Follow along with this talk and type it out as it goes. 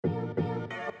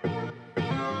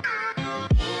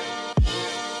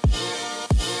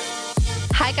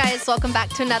guys. Welcome back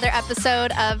to another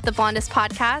episode of the Blondest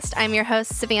Podcast. I'm your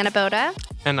host, Savannah Boda.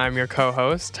 And I'm your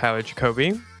co-host, Tyler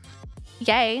Jacoby.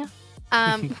 Yay.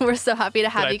 We're so happy to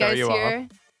have you guys here.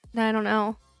 No, I don't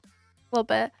know. A little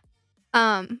bit.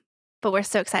 But we're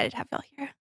so excited to have y'all here.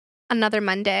 Another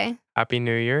Monday. Happy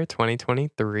New Year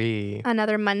 2023.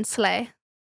 Another Monslay.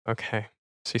 Okay.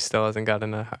 She still hasn't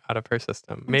gotten out of her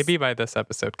system. Maybe by this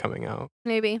episode coming out.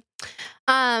 Maybe.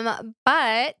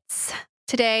 But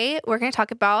today we're going to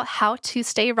talk about how to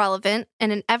stay relevant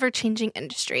in an ever-changing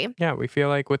industry. Yeah, we feel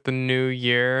like with the new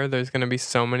year, there's going to be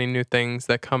so many new things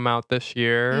that come out this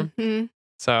year. Mm-hmm.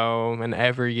 So, and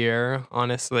every year,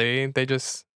 honestly,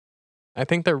 I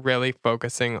think they're really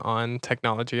focusing on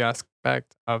technology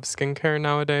aspect of skincare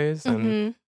nowadays.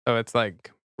 And so it's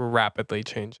like rapidly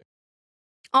changing.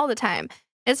 All the time.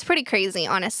 It's pretty crazy,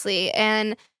 honestly.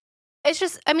 And it's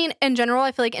just, I mean, in general,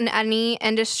 I feel like in any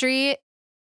industry,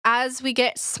 as we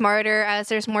get smarter, as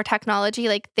there's more technology,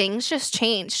 like things just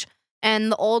change.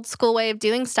 And the old school way of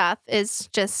doing stuff is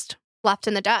just left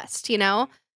in the dust, you know?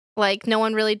 Like no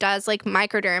one really does like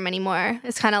microderm anymore.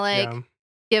 It's kind of like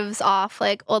gives off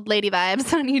like old lady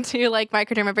vibes when you do like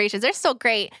microdermabrasions. They're still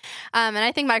great. And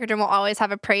I think microderm will always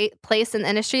have a place in the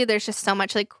industry. There's just so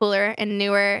much like cooler and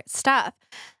newer stuff.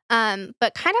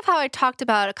 But kind of how I talked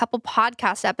about a couple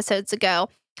podcast episodes ago,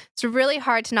 it's really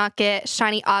hard to not get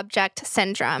shiny object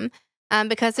syndrome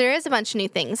because there is a bunch of new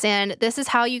things. And this is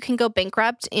how you can go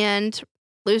bankrupt and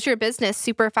lose your business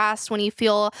super fast when you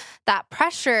feel that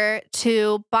pressure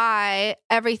to buy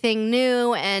everything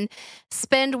new and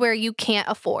spend where you can't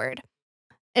afford.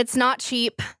 It's not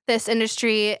cheap. This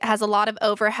industry has a lot of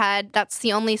overhead. That's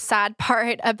the only sad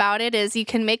part about it is you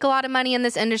can make a lot of money in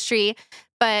this industry,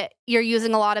 but you're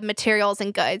using a lot of materials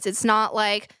and goods. It's not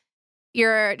like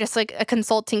you're just like a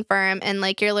consulting firm and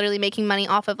like you're literally making money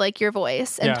off of like your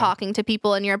voice and talking to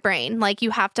people in your brain. Like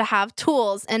you have to have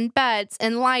tools and beds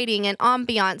and lighting and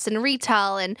ambiance and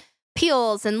retail and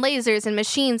peels and lasers and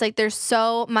machines. Like there's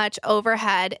so much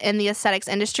overhead in the aesthetics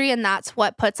industry. And that's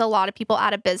what puts a lot of people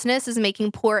out of business is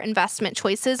making poor investment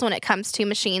choices when it comes to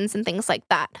machines and things like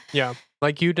that. Yeah.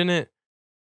 I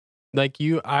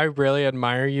really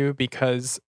admire you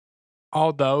because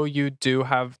although you do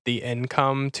have the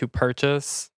income to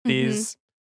purchase these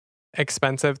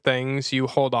expensive things, you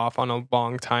hold off on a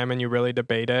long time and you really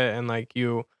debate it. And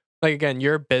again,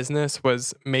 your business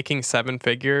was making 7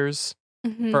 figures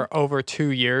for over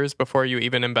 2 years before you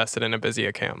even invested in a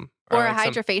Visiacam. Or a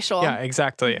hydrofacial. Yeah,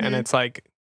 exactly. And it's like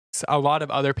a lot of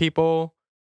other people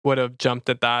would have jumped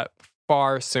at that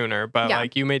far sooner. But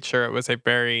like you made sure it was a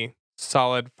very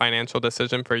solid financial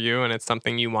decision for you and it's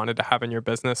something you wanted to have in your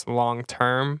business long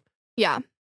term. Yeah.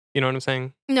 You know what I'm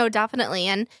saying? No, definitely.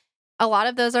 And a lot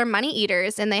of those are money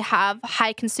eaters and they have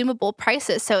high consumable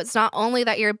prices. So it's not only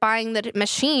that you're buying the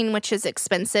machine, which is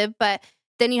expensive, but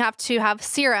then you have to have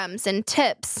serums and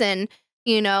tips and,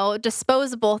 you know,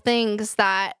 disposable things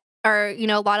that are, you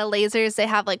know, a lot of lasers, they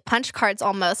have like punch cards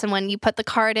almost. And when you put the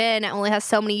card in, it only has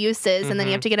so many uses and then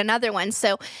you have to get another one.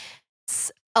 So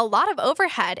it's a lot of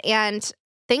overhead. And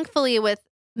thankfully with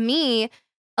me,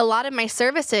 a lot of my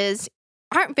services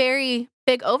aren't very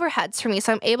big overheads for me.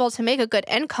 So I'm able to make a good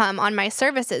income on my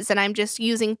services and I'm just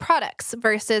using products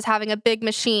versus having a big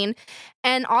machine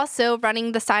and also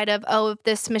running the side of, if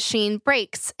this machine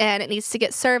breaks and it needs to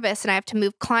get serviced and I have to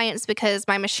move clients because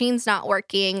my machine's not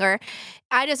working, or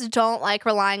I just don't like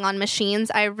relying on machines.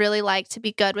 I really like to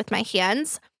be good with my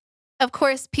hands. Of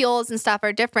course, peels and stuff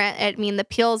are different. I mean, the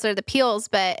peels are the peels,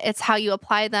 but it's how you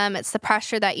apply them. It's the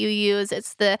pressure that you use.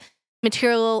 It's the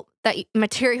material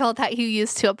that you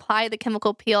use to apply the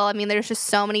chemical peel. I mean, there's just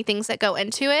so many things that go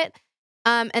into it.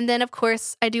 And then, of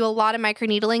course, I do a lot of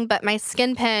microneedling, but my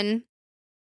skin pen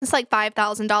is like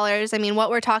 $5,000. I mean, what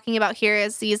we're talking about here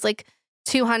is these like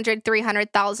 $200,000,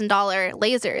 $300,000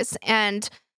 lasers. And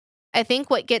I think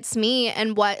what gets me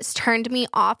and what's turned me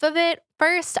off of it,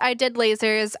 first, I did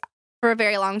lasers for a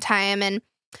very long time. And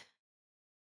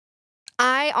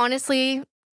I honestly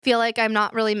feel like I'm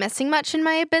not really missing much in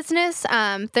my business.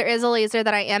 There is a laser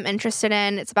that I am interested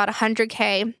in. It's about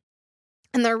 $100K.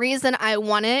 And the reason I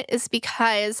want it is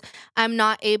because I'm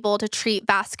not able to treat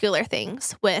vascular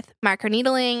things with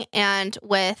microneedling and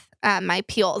with my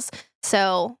peels.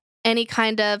 So any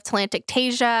kind of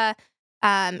telangiectasia,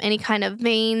 any kind of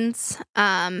veins,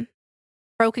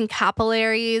 broken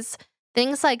capillaries,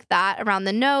 things like that around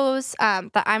the nose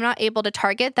that I'm not able to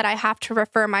target, that I have to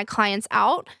refer my clients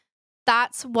out.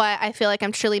 That's what I feel like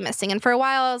I'm truly missing. And for a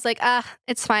while, I was like,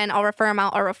 it's fine. I'll refer them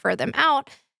out. I'll refer them out.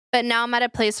 But now I'm at a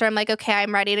place where I'm like, okay,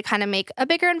 I'm ready to kind of make a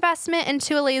bigger investment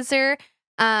into a laser.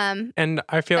 And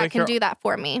I feel that like can do that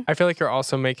for me. I feel like you're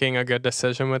also making a good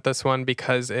decision with this one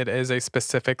because it is a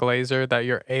specific laser that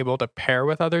you're able to pair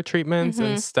with other treatments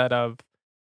instead of,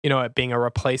 it being a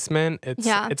replacement. It's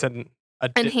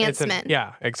Enhancement.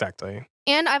 Yeah, exactly.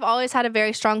 And I've always had a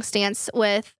very strong stance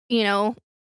with,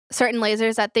 certain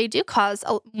lasers that they do cause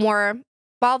more,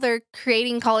 while they're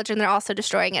creating collagen, they're also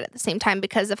destroying it at the same time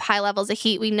because of high levels of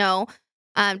heat. We know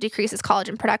decreases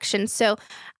collagen production. So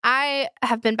I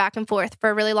have been back and forth for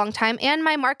a really long time, and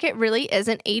my market really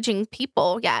isn't aging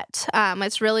people yet.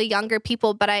 It's really younger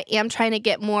people, but I am trying to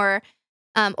get more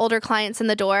older clients in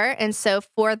the door. And so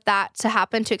for that to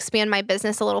happen, to expand my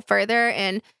business a little further,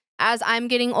 and as I'm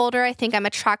getting older, I think I'm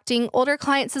attracting older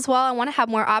clients as well. I want to have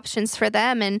more options for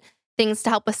them and things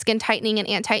to help with skin tightening and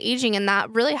anti-aging. And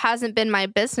that really hasn't been my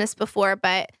business before,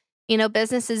 but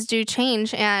businesses do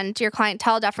change, and your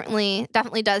clientele definitely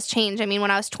does change. I mean, when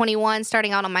I was 21,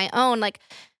 starting out on my own, like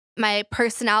my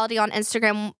personality on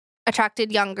Instagram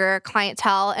attracted younger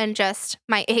clientele and just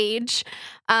my age.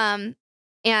 And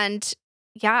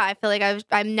yeah, I feel like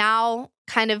I'm now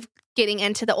kind of getting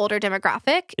into the older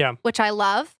demographic, which I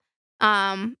love.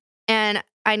 And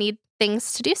I need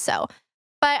things to do so.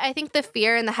 But I think the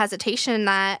fear and the hesitation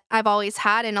that I've always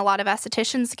had, and a lot of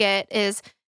estheticians get, is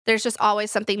there's just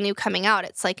always something new coming out.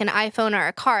 It's like an iPhone or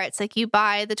a car. It's like you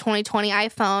buy the 2020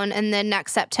 iPhone, and then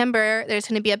next September, there's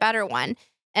going to be a better one.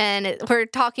 And we're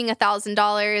talking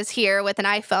 $1,000 here with an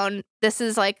iPhone. This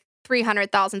is like $300,000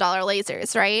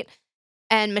 lasers, right?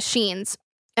 And machines.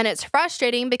 And it's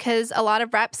frustrating because a lot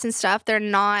of reps and stuff, they're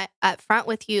not upfront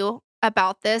with you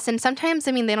about this. And sometimes,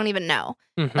 I mean, they don't even know.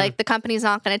 Like the company's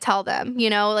not going to tell them,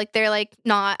 like they're like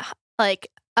not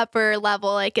like upper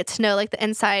level, like get to know like the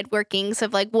inside workings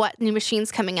of like what new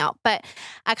machine's coming out. But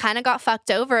I kind of got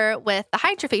fucked over with the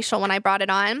HydraFacial when I brought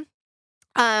it on.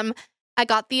 I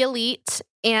got the Elite,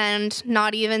 and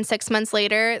not even 6 months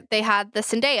later, they had the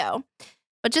Syndeo,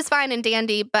 which is fine and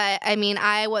dandy. But I mean,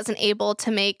 I was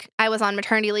on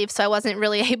maternity leave, so I wasn't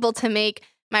really able to make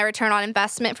my return on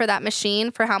investment for that machine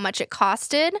for how much it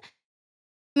costed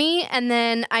me. And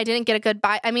then I didn't get a good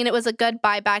buy. I mean, it was a good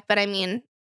buyback, but I mean,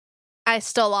 I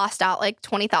still lost out like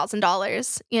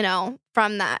 $20,000,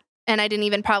 from that. And I didn't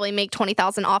even probably make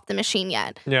 $20,000 off the machine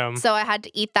yet. Yeah. So I had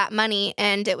to eat that money.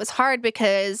 And it was hard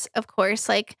because, of course,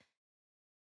 like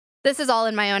this is all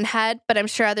in my own head, but I'm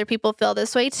sure other people feel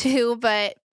this way too.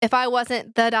 But if I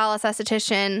wasn't the Dallas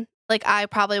esthetician, like I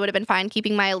probably would have been fine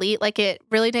keeping my Elite. Like it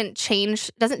really doesn't change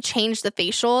the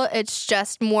facial. It's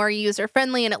just more user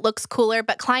friendly and it looks cooler.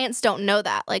 But clients don't know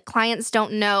that. Like clients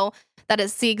don't know that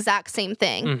it's the exact same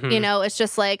thing. It's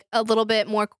just like a little bit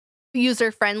more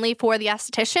user friendly for the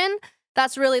esthetician.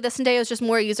 That's really, the Syndeo is just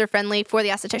more user friendly for the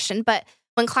esthetician. But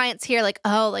when clients hear like,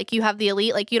 oh, like you have the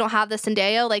Elite, like you don't have the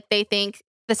Syndeo, like they think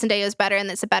the Syndeo is better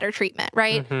and it's a better treatment,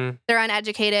 right? They're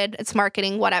uneducated, it's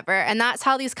marketing, whatever. And that's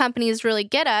how these companies really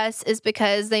get us, is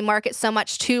because they market so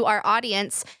much to our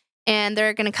audience, and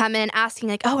they're going to come in asking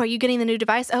like, oh, are you getting the new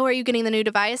device? Oh, are you getting the new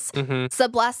device? So the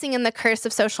blessing and the curse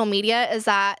of social media is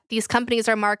that these companies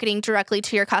are marketing directly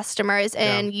to your customers,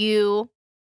 and you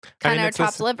kind of are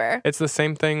top liver. It's the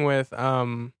same thing with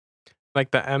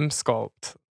like the M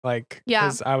Sculpt. Like,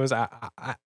 because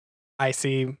I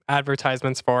see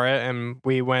advertisements for it, and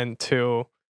we went to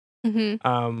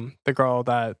the girl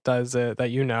that does it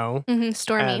that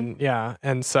Stormy.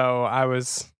 And so I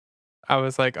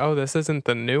was like, oh, this isn't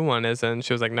the new one, is it? And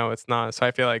she was like, no, it's not. So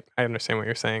I feel like I understand what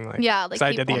you're saying. Like, like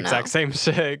I did the exact same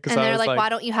shit. And they're like, why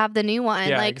don't you have the new one?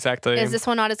 Yeah, like, exactly. Is this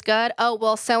one not as good? Oh,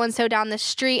 well, so-and-so down the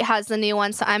street has the new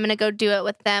one, so I'm going to go do it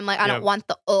with them. Like, I don't want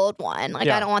the old one. Like,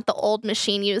 I don't want the old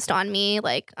machine used on me.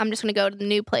 Like, I'm just going to go to the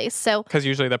new place. So, because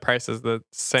usually the price is the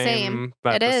same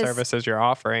that the services you're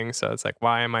offering. So it's like,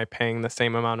 why am I paying the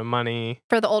same amount of money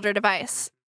for the older device?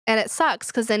 And it sucks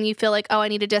because then you feel like, oh, I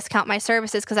need to discount my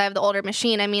services because I have the older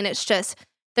machine. I mean, it's just,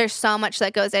 there's so much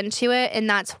that goes into it. And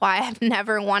that's why I've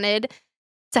never wanted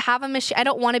to have a machine. I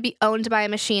don't want to be owned by a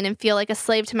machine and feel like a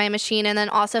slave to my machine. And then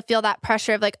also feel that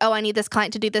pressure of like, oh, I need this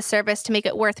client to do this service to make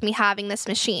it worth me having this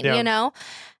machine,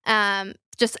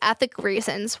 just ethical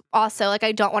reasons. Also, like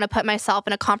I don't want to put myself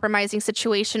in a compromising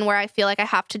situation where I feel like I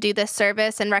have to do this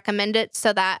service and recommend it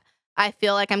so that I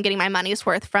feel like I'm getting my money's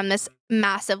worth from this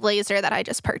massive laser that I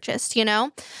just purchased,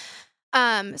 So,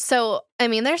 I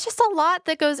mean, there's just a lot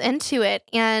that goes into it,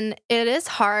 and it is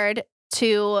hard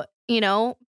to,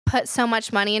 put so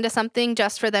much money into something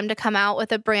just for them to come out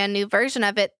with a brand new version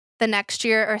of it the next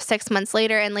year or 6 months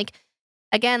later. And like,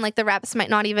 again, like the reps might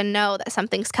not even know that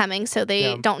something's coming, so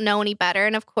they don't know any better.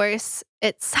 And of course,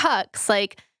 it sucks.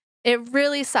 Like, it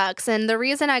really sucks. And the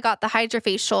reason I got the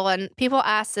HydraFacial, and people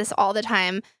ask this all the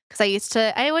time, because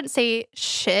I wouldn't say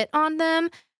shit on them.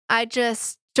 I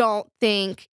just don't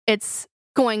think it's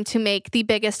going to make the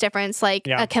biggest difference like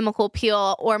Yeah. a chemical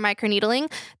peel or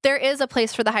microneedling. There is a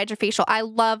place for the hydrofacial.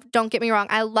 Don't get me wrong,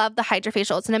 I love the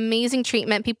hydrofacial. It's an amazing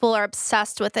treatment. People are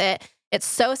obsessed with it. It's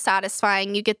so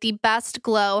satisfying. You get the best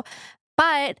glow.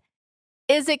 But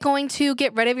is it going to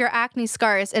get rid of your acne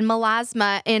scars and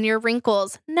melasma and your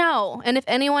wrinkles? No. And if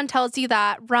anyone tells you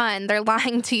that, run. They're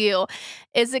lying to you.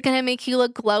 Is it going to make you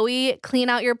look glowy, clean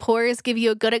out your pores, give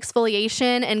you a good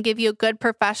exfoliation, and give you a good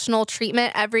professional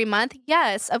treatment every month?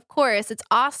 Yes, of course. It's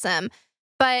awesome.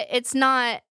 But it's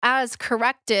not as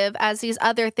corrective as these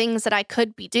other things that I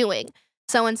could be doing.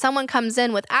 So when someone comes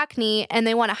in with acne and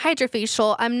they want a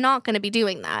hydrofacial, I'm not going to be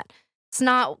doing that. It's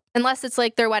not, unless it's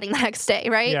like their wedding the next day,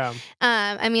 right? Yeah.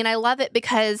 I mean, I love it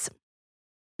because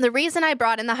the reason I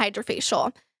brought in the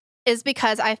hydrofacial is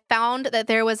because I found that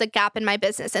there was a gap in my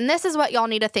business. And this is what y'all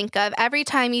need to think of. Every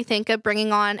time you think of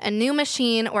bringing on a new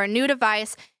machine or a new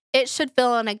device, it should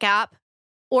fill in a gap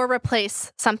or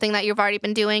replace something that you've already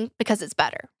been doing because it's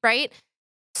better, right?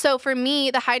 So for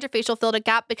me, the hydrofacial filled a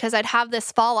gap because I'd have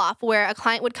this fall off where a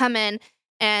client would come in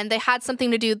and they had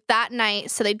something to do that night.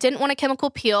 So they didn't want a chemical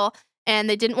peel and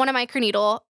they didn't want a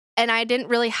microneedle, and I didn't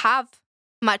really have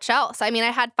much else. I mean,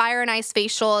 I had fire and ice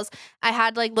facials. I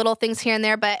had like little things here and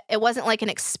there, but it wasn't like an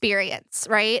experience,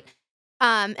 right?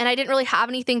 And I didn't really have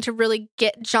anything to really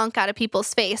get junk out of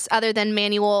people's face other than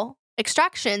manual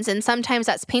extractions. And sometimes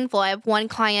that's painful. I have one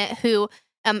client who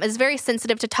is very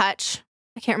sensitive to touch.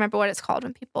 I can't remember what it's called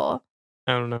when people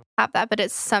I don't know. have that, but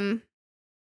it's some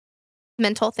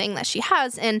mental thing that she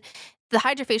has. And the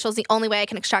hydrofacial is the only way I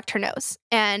can extract her nose.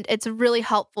 And it's really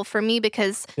helpful for me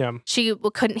because she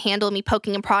couldn't handle me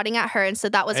poking and prodding at her. And so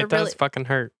that was it does fucking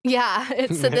hurt. Yeah.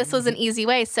 So this was an easy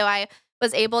way. So I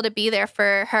was able to be there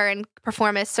for her and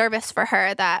perform a service for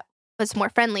her that was more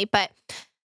friendly. But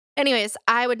anyways,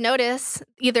 I would notice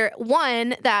either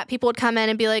one, that people would come in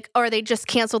and be like, or they just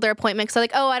cancel their appointment. So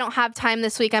like, oh, I don't have time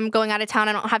this week. I'm going out of town.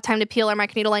 I don't have time to peel or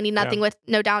microneedle. I need nothing with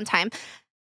no downtime.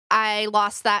 I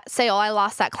lost that sale. I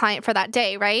lost that client for that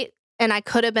day, right? And I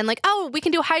could have been like, oh, we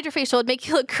can do a hydrofacial. It'd make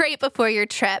you look great before your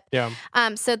trip. Yeah.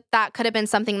 So that could have been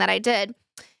something that I did.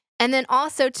 And then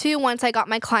also, too, once I got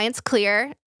my clients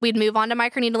clear, we'd move on to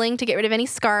microneedling to get rid of any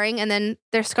scarring. And then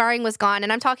their scarring was gone.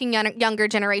 And I'm talking younger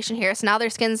generation here. So now their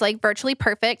skin's like virtually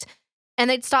perfect. And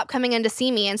they'd stop coming in to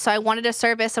see me. And so I wanted a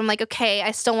service. I'm like, okay,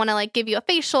 I still want to like give you a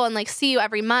facial and like see you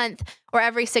every month or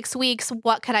every 6 weeks.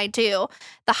 What could I do?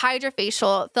 The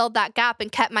hydrofacial filled that gap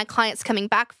and kept my clients coming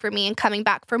back for me and coming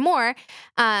back for more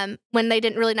when they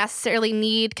didn't really necessarily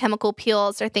need chemical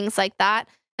peels or things like that.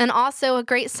 And also a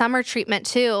great summer treatment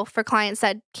too for clients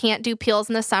that can't do peels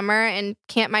in the summer and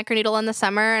can't microneedle in the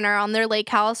summer and are on their lake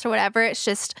house or whatever. It's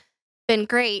just been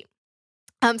great.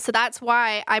 So that's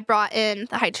why I brought in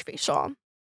the hydrofacial.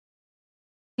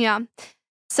 Yeah.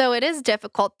 So it is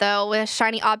difficult though with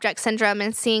shiny object syndrome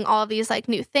and seeing all of these like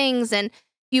new things, and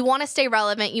you want to stay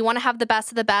relevant. You want to have the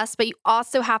best of the best, but you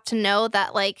also have to know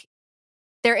that like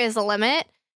there is a limit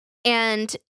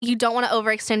and you don't want to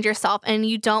overextend yourself and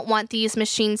you don't want these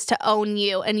machines to own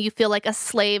you and you feel like a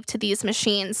slave to these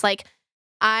machines. Like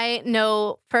I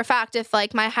know for a fact if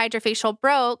like my hydrofacial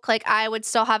broke, like I would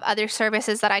still have other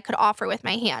services that I could offer with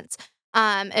my hands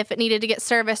if it needed to get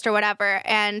serviced or whatever.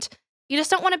 And you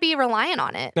just don't want to be reliant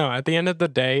on it. No, at the end of the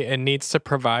day, it needs to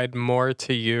provide more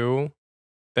to you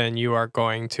than you are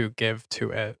going to give to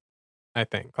it. I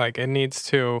think like you need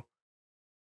to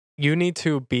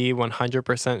be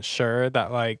 100% sure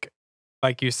that like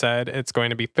you said, it's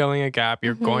going to be filling a gap.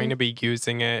 You're going to be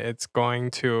using it. It's going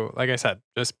to, like I said,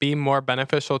 just be more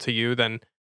beneficial to you than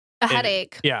a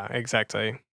headache. Yeah,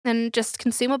 exactly. And just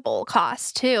consumable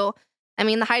costs too. I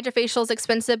mean, the hydrofacial is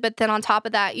expensive, but then on top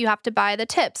of that, you have to buy the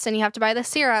tips and you have to buy the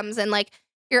serums and like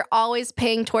you're always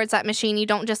paying towards that machine. You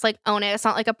don't just like own it. It's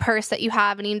not like a purse that you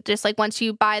have and you just like once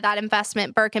you buy that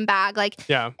investment Birkin bag, like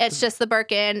it's just the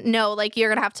Birkin. No, like you're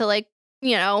gonna have to like,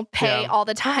 pay all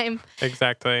the time.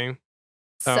 Exactly.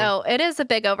 So it is a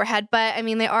big overhead, but I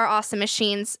mean, they are awesome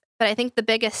machines. But I think the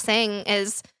biggest thing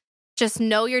is just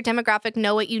know your demographic,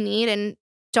 know what you need, and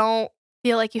don't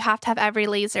feel like you have to have every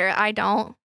laser. I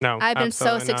don't. No, I've been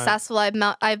so successful.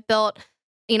 I've built,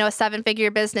 a 7-figure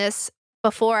business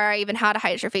before I even had a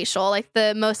hydrofacial. Like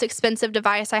the most expensive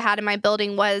device I had in my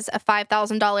building was a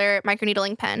 $5,000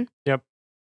 microneedling pen. Yep.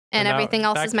 And everything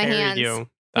else is my hands.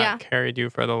 That carried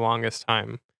you for the longest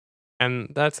time.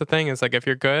 And that's the thing is like if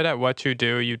you're good at what you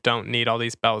do, you don't need all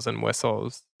these bells and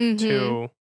whistles to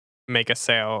make a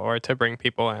sale or to bring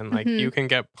people in. Like you can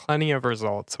get plenty of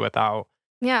results without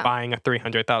Yeah. buying a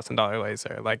 $300,000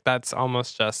 laser. Like that's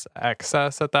almost just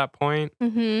excess at that point.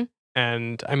 Mm-hmm.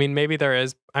 And I mean, maybe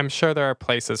I'm sure there are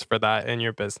places for that in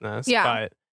your business, Yeah.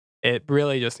 but it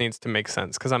really just needs to make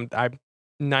sense because I'm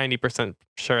 90%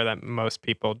 sure that most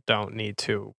people don't need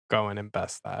to go and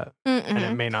invest that. And it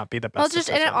Mm-mm. may not be the Well, best and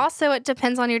decision. it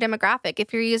depends on your demographic.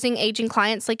 If you're using aging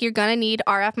clients, like you're gonna need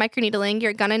RF microneedling,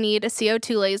 you're gonna need a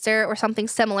CO2 laser or something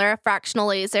similar, a fractional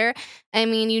laser. I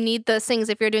mean, you need those things.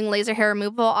 If you're doing laser hair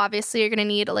removal, obviously you're gonna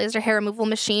need a laser hair removal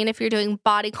machine. If you're doing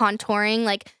body contouring,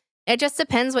 like it just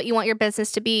depends what you want your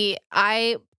business to be.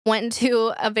 I went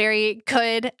into a very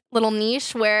good little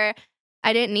niche where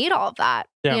I didn't need all of that,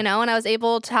 Yeah. and I was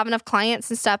able to have enough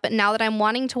clients and stuff. But now that I'm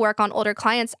wanting to work on older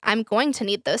clients, I'm going to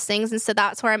need those things. And so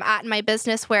that's where I'm at in my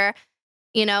business where,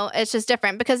 it's just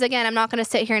different. Because again, I'm not going to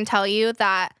sit here and tell you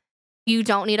that you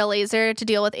don't need a laser to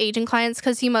deal with aging clients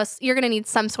because you're going to need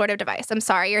some sort of device. I'm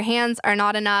sorry, your hands are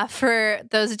not enough for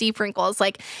those deep wrinkles,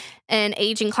 like in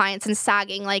aging clients and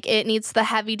sagging. Like it needs the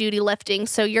heavy duty lifting.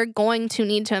 So you're going to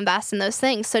need to invest in those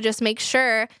things. So just make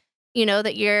sure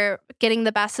that you're getting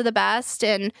the best of the best.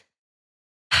 And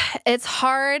it's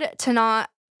hard to not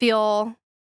feel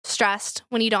stressed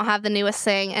when you don't have the newest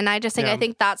thing. And I just think, Yeah. I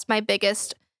think that's my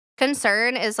biggest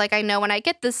concern is like, I know when I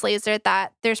get this laser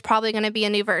that there's probably going to be a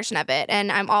new version of it and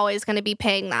I'm always going to be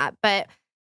paying that. But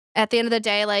at the end of the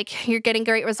day, like you're getting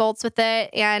great results with it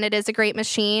and it is a great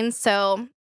machine. So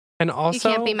And you also,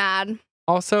 can't be mad.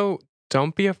 Also,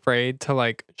 don't be afraid to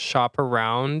like shop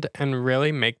around and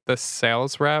really make the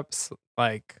sales reps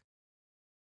like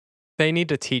they need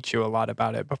to teach you a lot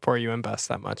about it before you invest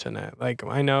that much in it. Like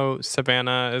I know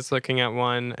Savannah is looking at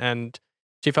one and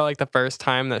she felt like the first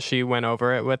time that she went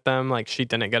over it with them, like she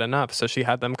didn't get enough. So she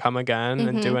had them come again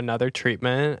and do another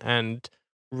treatment and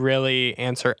really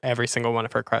answer every single one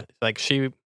of her questions. Like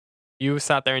you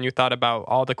sat there and you thought about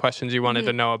all the questions you wanted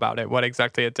to know about it, what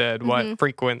exactly it did, what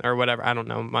frequent or whatever. I don't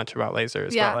know much about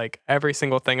lasers, Yeah. but like every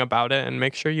single thing about it and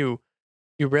make sure you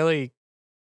really,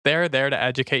 they're there to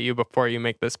educate you before you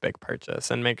make this big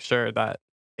purchase and make sure that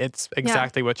it's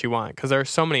exactly what you want. Cause there are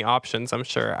so many options, I'm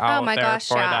sure, out my there gosh,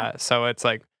 for yeah. that. So it's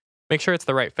like, make sure it's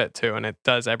the right fit too. And it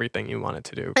does everything you want it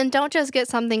to do. And don't just get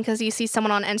something because you see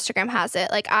someone on Instagram has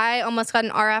it. Like I almost got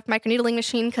an RF microneedling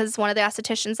machine because one of the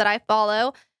estheticians that I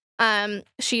follow,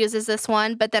 she uses this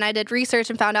one, but then I did research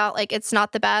and found out like it's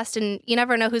not the best, and you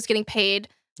never know who's getting paid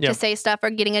to say stuff or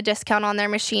getting a discount on their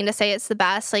machine to say it's the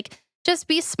best. Like just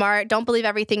be smart. Don't believe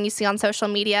everything you see on social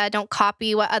media. Don't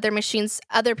copy what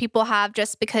other people have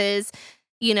just because,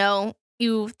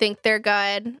 you think they're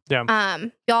good. Yeah.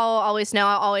 Y'all always know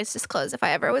I'll always disclose if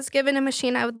I ever was given a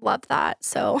machine, I would love that.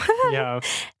 So Yeah.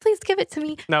 please give it to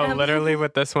me. No, literally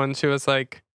with this one, she was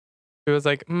like, is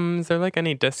there like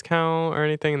any discount or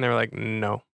anything? And they were like,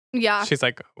 no. Yeah. She's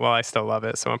like, well, I still love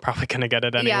it, so I'm probably going to get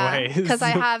it anyways. Because I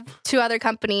have 2 other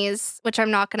companies, which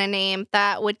I'm not going to name,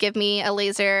 that would give me a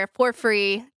laser for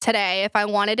free today if I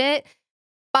wanted it.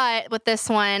 But with this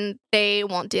one, they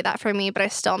won't do that for me, but I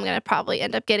still am going to probably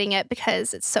end up getting it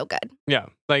because it's so good. Yeah.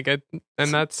 Like, and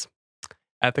that's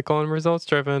ethical and results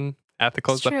driven.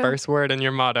 Ethical is the first word in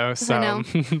your motto. So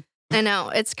I know,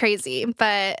 it's crazy.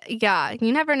 But yeah,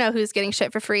 you never know who's getting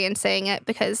shit for free and saying it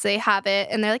because they have it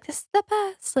and they're like, this is the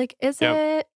best. Like, is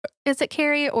it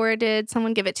Carrie or did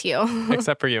someone give it to you?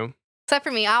 Except for you. Except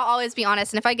for me. I'll always be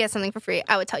honest. And if I get something for free,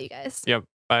 I would tell you guys. Yep.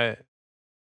 But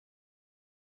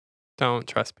don't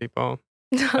trust people.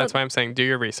 That's why I'm saying do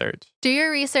your research. Do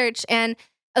your research. And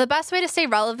the best way to stay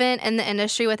relevant in the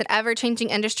industry with an ever-changing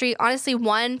industry, honestly,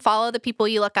 one, follow the people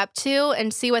you look up to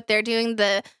and see what they're doing.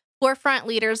 The forefront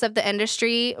leaders of the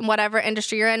industry, whatever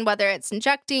industry you're in, whether it's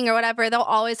injecting or whatever, they'll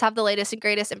always have the latest and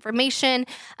greatest information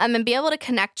and be able to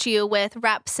connect you with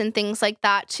reps and things like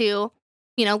that to,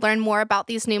 learn more about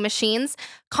these new machines.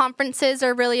 Conferences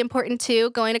are really important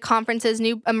too. Going to conferences,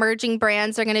 new emerging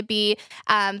brands are going to be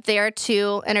there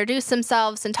to introduce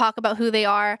themselves and talk about who they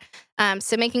are.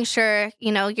 So making sure,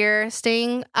 you're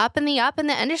staying up in the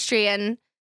industry and,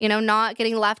 not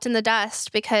getting left in the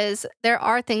dust because there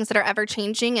are things that are ever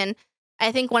changing. And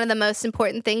I think one of the most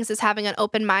important things is having an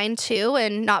open mind too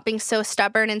and not being so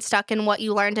stubborn and stuck in what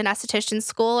you learned in esthetician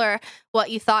school or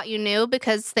what you thought you knew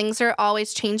because things are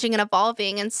always changing and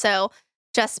evolving. And so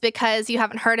just because you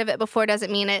haven't heard of it before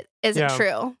doesn't mean it isn't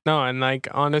true. No, and like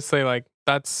honestly, like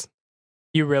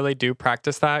you really do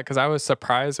practice that because I was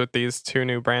surprised with these 2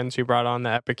 new brands you brought on,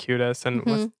 the Epicutus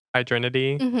and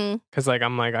Hydrinity, because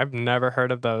I'm like, I've never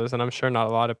heard of those, and I'm sure not a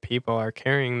lot of people are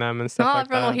carrying them and stuff like that.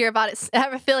 Everyone will hear about it.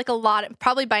 I feel like a lot,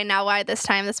 probably by now, by this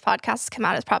time this podcast has come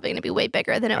out, it's probably going to be way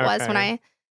bigger than it was when I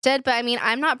But I mean,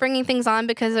 I'm not bringing things on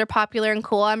because they're popular and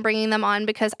cool. I'm bringing them on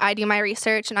because I do my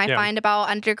research and I find about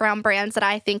underground brands that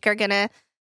I think are going to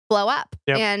blow up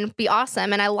and be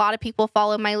awesome. And a lot of people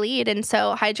follow my lead. And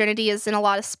so Hydrinity is in a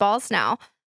lot of spas now,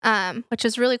 which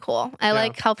is really cool. I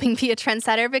like helping be a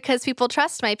trendsetter because people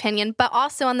trust my opinion. But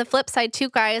also on the flip side too,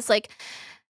 guys, like,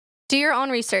 do your own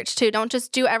research too. Don't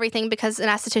just do everything because an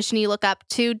esthetician you look up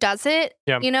to does it.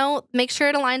 You know, make sure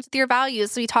it aligns with your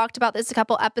values. We talked about this a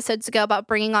couple episodes ago about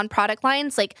bringing on product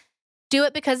lines. Like, do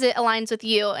it because it aligns with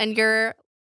you. And you're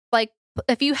like,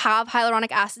 if you have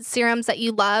hyaluronic acid serums that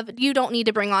you love, you don't need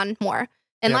to bring on more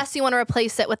unless you want to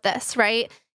replace it with this, right?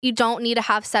 You don't need to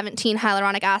have 17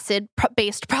 hyaluronic acid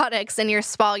based products in your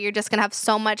spa. You're just going to have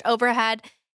so much overhead.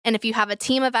 And if you have a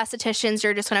team of estheticians,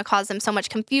 you're just going to cause them so much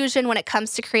confusion when it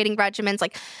comes to creating regimens.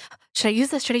 Like, should I use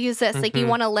this? Should I use this? Like, you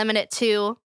want to limit it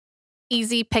to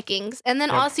easy pickings. And then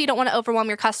also you don't want to overwhelm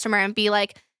your customer and be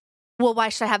like, well, why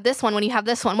should I have this one when you have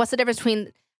this one? What's the difference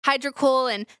between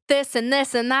Hydrocool and this and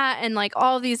this and that and like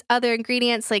all these other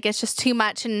ingredients? Like, it's just too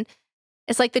much. And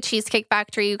it's like the Cheesecake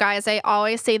Factory, you guys. I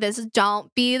always say this,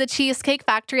 don't be the Cheesecake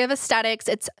Factory of aesthetics.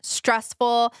 It's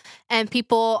stressful, and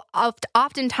people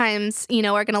oftentimes, you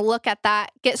know, are going to look at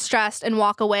that, get stressed, and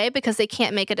walk away because they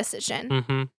can't make a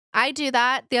decision. I do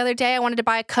that. The other day, I wanted to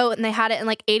buy a coat, and they had it in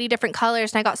like 80 different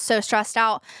colors, and I got so stressed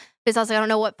out because I was like, I don't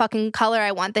know what fucking color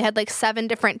I want. They had like 7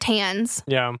 different tans.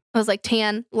 It was like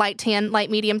tan, light,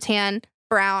 medium tan,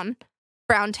 brown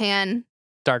tan,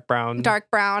 dark brown.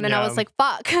 And I was like,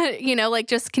 fuck, you know, like,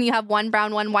 just, can you have one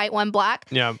brown, one white, one black?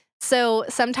 So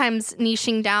sometimes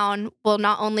niching down will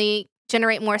not only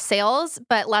generate more sales,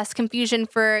 but less confusion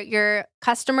for your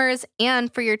customers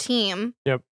and for your team.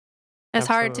 It's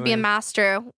hard to be a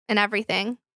master in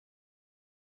everything.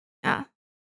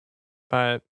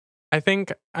 But I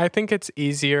think it's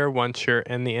easier once you're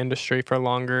in the industry for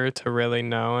longer to really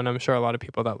know. And I'm sure a lot of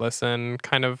people that listen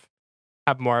kind of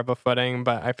have more of a footing,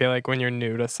 but I feel like when you're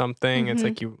new to something, it's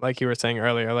like you were saying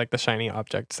earlier, like the shiny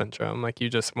object syndrome. Like, you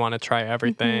just want to try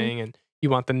everything and you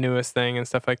want the newest thing and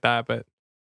stuff like that, but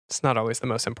it's not always the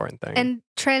most important thing. And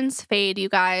trends fade, you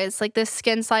guys. Like, this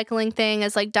skin cycling thing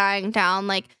is like dying down.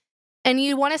 Like, and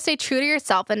you want to stay true to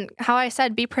yourself. And how I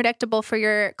said, be predictable for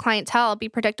your clientele, be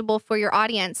predictable for your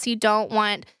audience. You don't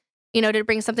want, you know, to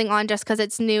bring something on just because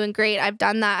it's new and great. I've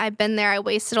done that. I've been there. I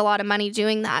wasted a lot of money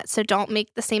doing that. So don't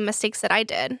make the same mistakes that I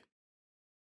did.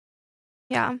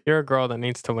 You're a girl that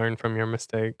needs to learn from your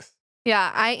mistakes.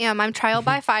 I am. I'm trial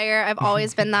by fire. I've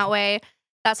always been that way.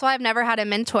 That's why I've never had a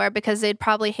mentor, because they'd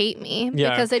probably hate me.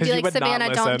 Because they'd be like,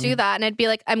 Savannah, don't do that. And I'd be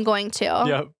like, I'm going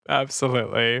to.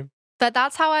 Absolutely. But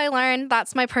that's how I learned.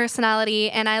 That's my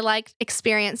personality. And I like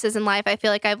experiences in life. I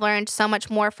feel like I've learned so much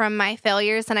more from my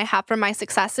failures than I have from my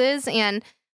successes. And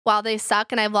while they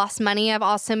suck and I've lost money, I've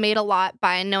also made a lot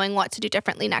by knowing what to do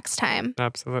differently next time.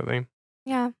 Absolutely.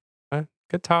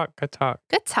 Good talk.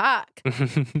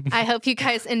 I hope you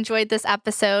guys enjoyed this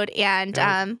episode.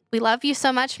 And we love you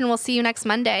so much. And we'll see you next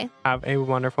Monday. Have a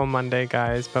wonderful Monday,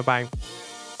 guys. Bye-bye.